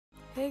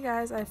Hey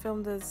guys, I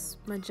filmed this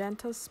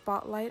magenta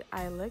spotlight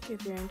eye look.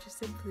 If you're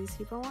interested, please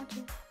keep on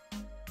watching.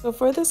 So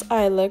for this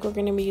eye look, we're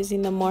going to be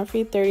using the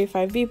Morphe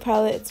 35B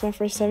palette. It's my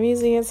first time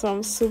using it, so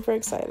I'm super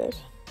excited.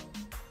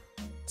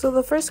 So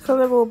the first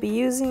color we'll be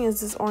using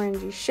is this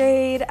orangey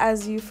shade.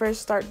 As you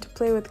first start to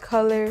play with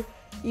color,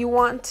 you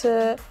want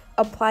to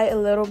apply a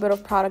little bit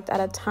of product at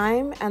a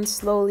time and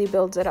slowly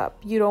build it up.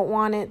 You don't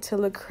want it to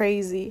look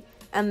crazy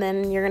and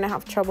then you're going to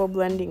have trouble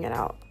blending it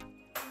out.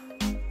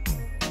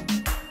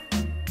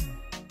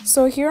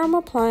 So here I'm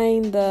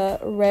applying the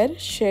red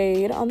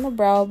shade on the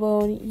brow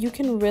bone. You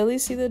can really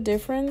see the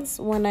difference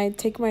when I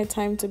take my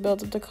time to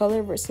build up the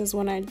color versus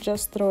when I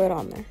just throw it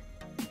on there.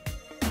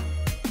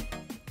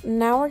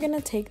 Now we're going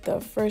to take the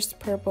first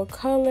purple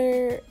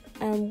color,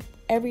 and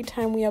every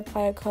time we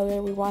apply a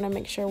color, we want to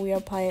make sure we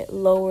apply it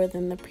lower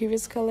than the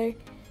previous color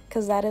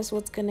because that is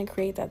what's going to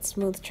create that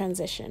smooth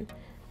transition.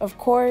 Of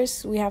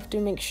course, we have to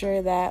make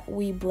sure that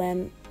we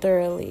blend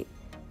thoroughly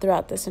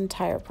throughout this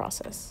entire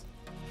process.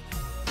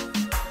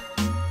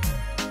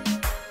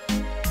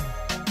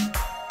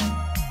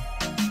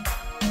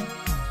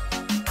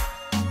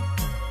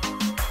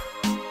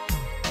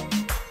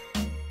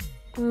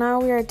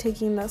 Now we are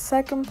taking the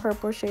second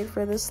purple shade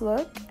for this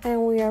look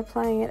and we are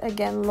applying it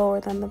again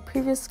lower than the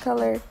previous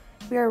color.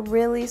 We are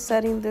really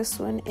setting this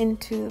one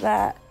into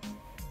that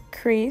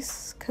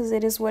crease because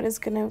it is what is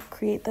going to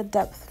create the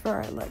depth for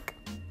our look.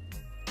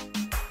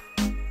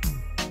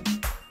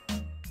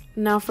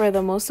 Now for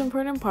the most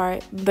important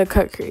part, the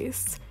cut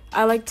crease.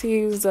 I like to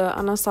use the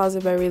Anastasia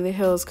Beverly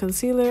Hills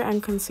concealer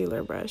and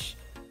concealer brush.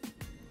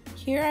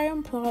 Here I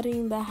am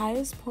plotting the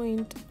highest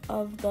point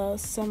of the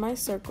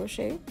semicircle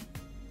shape.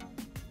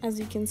 As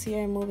you can see,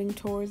 I'm moving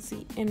towards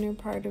the inner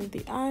part of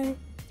the eye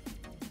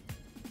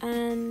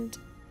and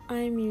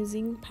I'm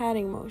using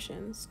patting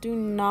motions. Do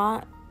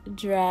not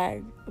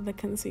drag the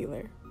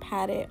concealer.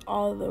 Pat it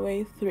all the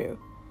way through.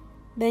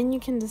 Then you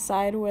can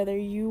decide whether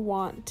you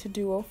want to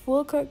do a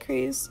full cut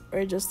crease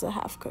or just a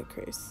half cut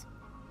crease.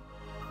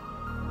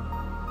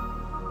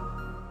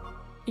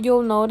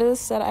 You'll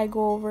notice that I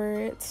go over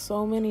it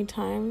so many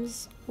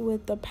times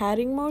with the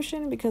patting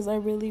motion because I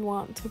really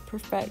want to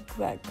perfect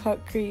that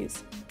cut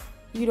crease.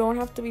 You don't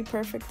have to be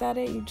perfect at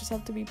it, you just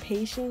have to be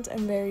patient and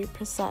very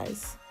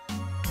precise.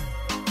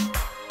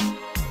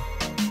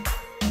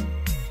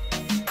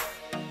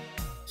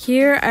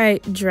 Here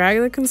I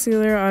drag the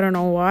concealer. I don't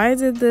know why I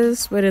did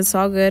this, but it's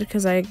all good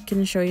because I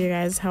can show you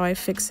guys how I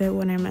fix it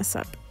when I mess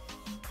up.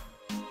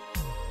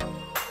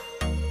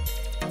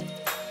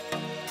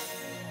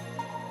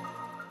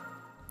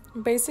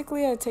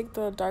 Basically, I take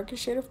the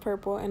darkest shade of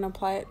purple and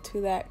apply it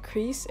to that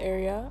crease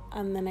area,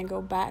 and then I go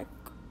back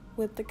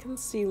with the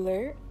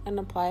concealer and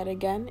apply it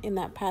again in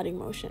that patting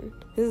motion.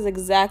 This is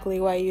exactly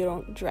why you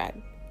don't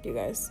drag, you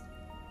guys.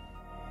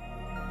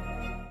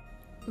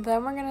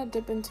 Then we're gonna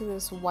dip into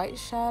this white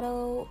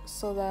shadow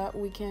so that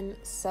we can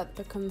set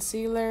the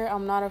concealer.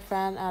 I'm not a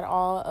fan at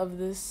all of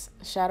this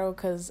shadow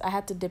because I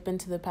had to dip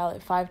into the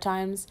palette 5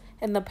 times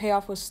and the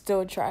payoff was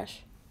still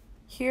trash.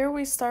 Here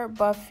we start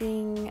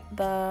buffing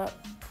the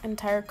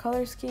entire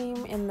color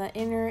scheme in the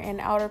inner and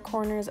outer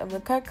corners of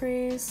the cut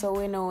crease, so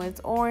we know it's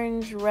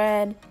orange,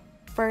 red,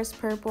 first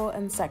purple,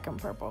 and second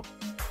purple.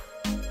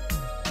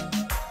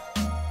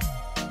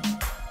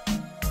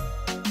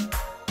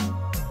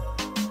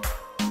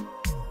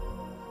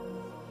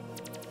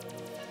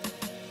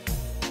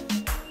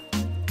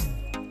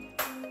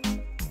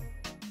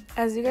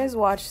 As you guys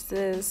watch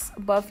this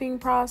buffing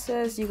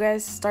process, you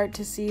guys start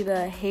to see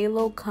the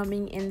halo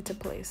coming into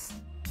place.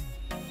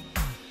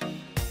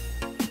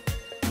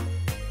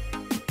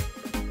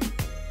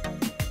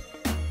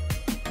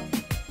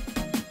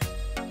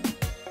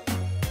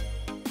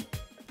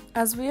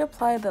 As we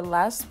apply the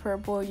last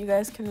purple, you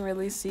guys can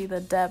really see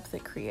the depth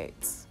it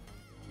creates.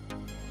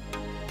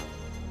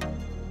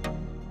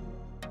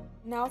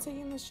 Now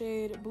taking the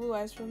shade Blue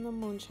Eyes from the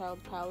Moonchild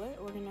palette,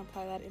 we're going to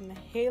apply that in the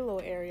halo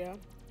area.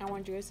 I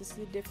want you guys to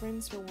see the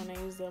difference from when I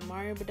use the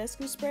Mario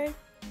Badescu spray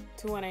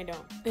to when I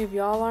don't. If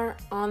y'all aren't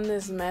on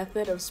this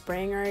method of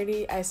spraying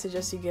already, I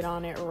suggest you get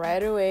on it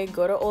right away.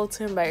 Go to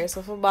Ulta and buy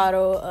yourself a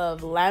bottle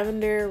of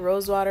lavender,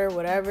 rose water,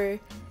 whatever.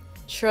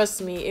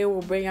 Trust me, it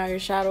will bring out your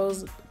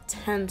shadows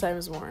 10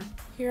 times more.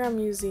 Here I'm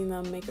using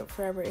the Makeup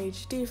Forever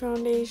HD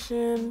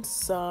foundation,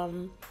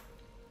 some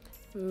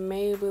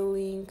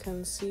Maybelline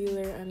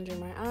concealer under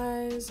my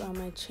eyes, on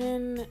my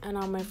chin, and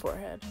on my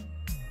forehead.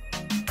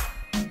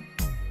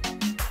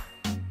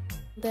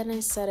 Then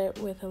I set it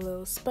with a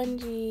little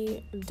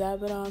spongy,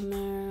 dab it on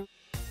there.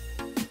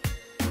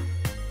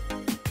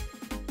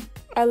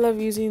 I love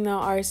using the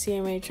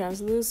RCMA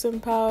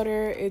translucent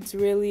powder. It's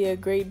really a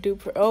great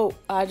dupe for— oh,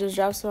 I just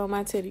dropped some on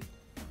my titty.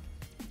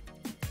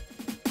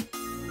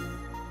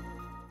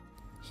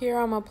 Here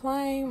I'm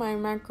applying my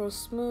Macro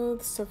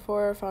Smooth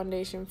Sephora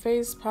Foundation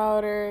Face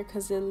Powder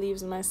because it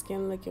leaves my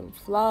skin looking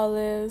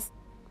flawless.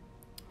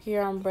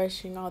 Here I'm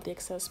brushing all the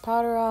excess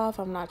powder off.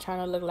 I'm not trying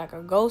to look like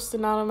a ghost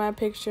in all of my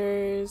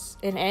pictures.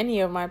 In any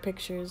of my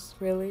pictures,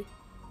 really.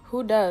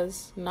 Who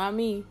does? Not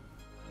me.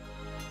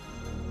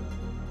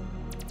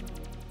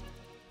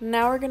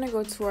 Now we're gonna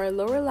go to our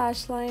lower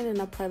lash line and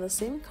apply the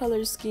same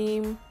color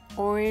scheme,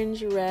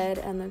 orange, red,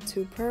 and the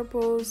 2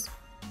 purples.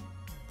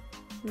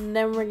 And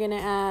then we're gonna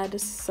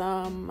add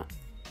some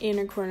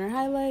inner corner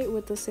highlight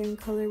with the same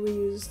color we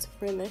used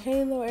for the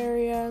halo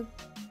area.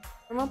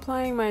 I'm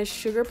applying my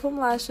Sugar Plum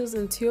lashes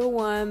in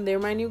 201. They're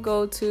my new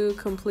go-to,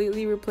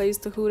 completely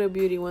replaced the Huda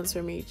Beauty ones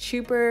for me.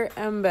 Cheaper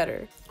and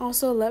better.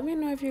 Also, let me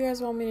know if you guys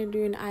want me to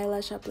do an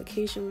eyelash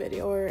application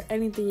video or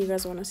anything you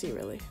guys want to see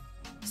really.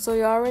 So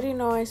you already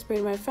know I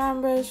sprayed my fan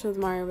brush with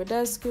Mario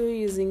Badescu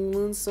using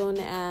Moonstone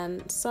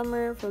and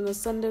Summer from the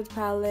Sun Dipped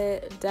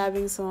palette,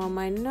 dabbing some on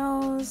my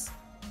nose.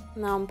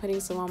 Now I'm putting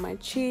some on my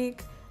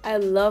cheek. I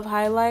love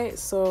highlight,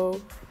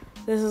 so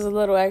this is a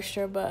little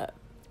extra, but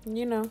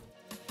you know.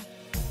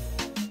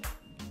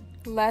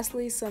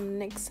 Lastly, some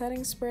NYX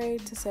setting spray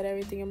to set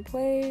everything in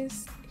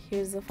place.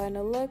 Here's the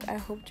final look. I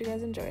hope you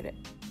guys enjoyed it.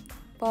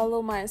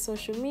 Follow my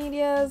social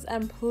medias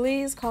and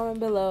please comment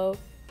below,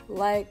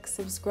 like,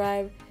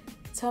 subscribe.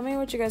 Tell me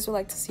what you guys would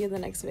like to see in the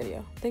next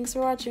video. Thanks for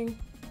watching.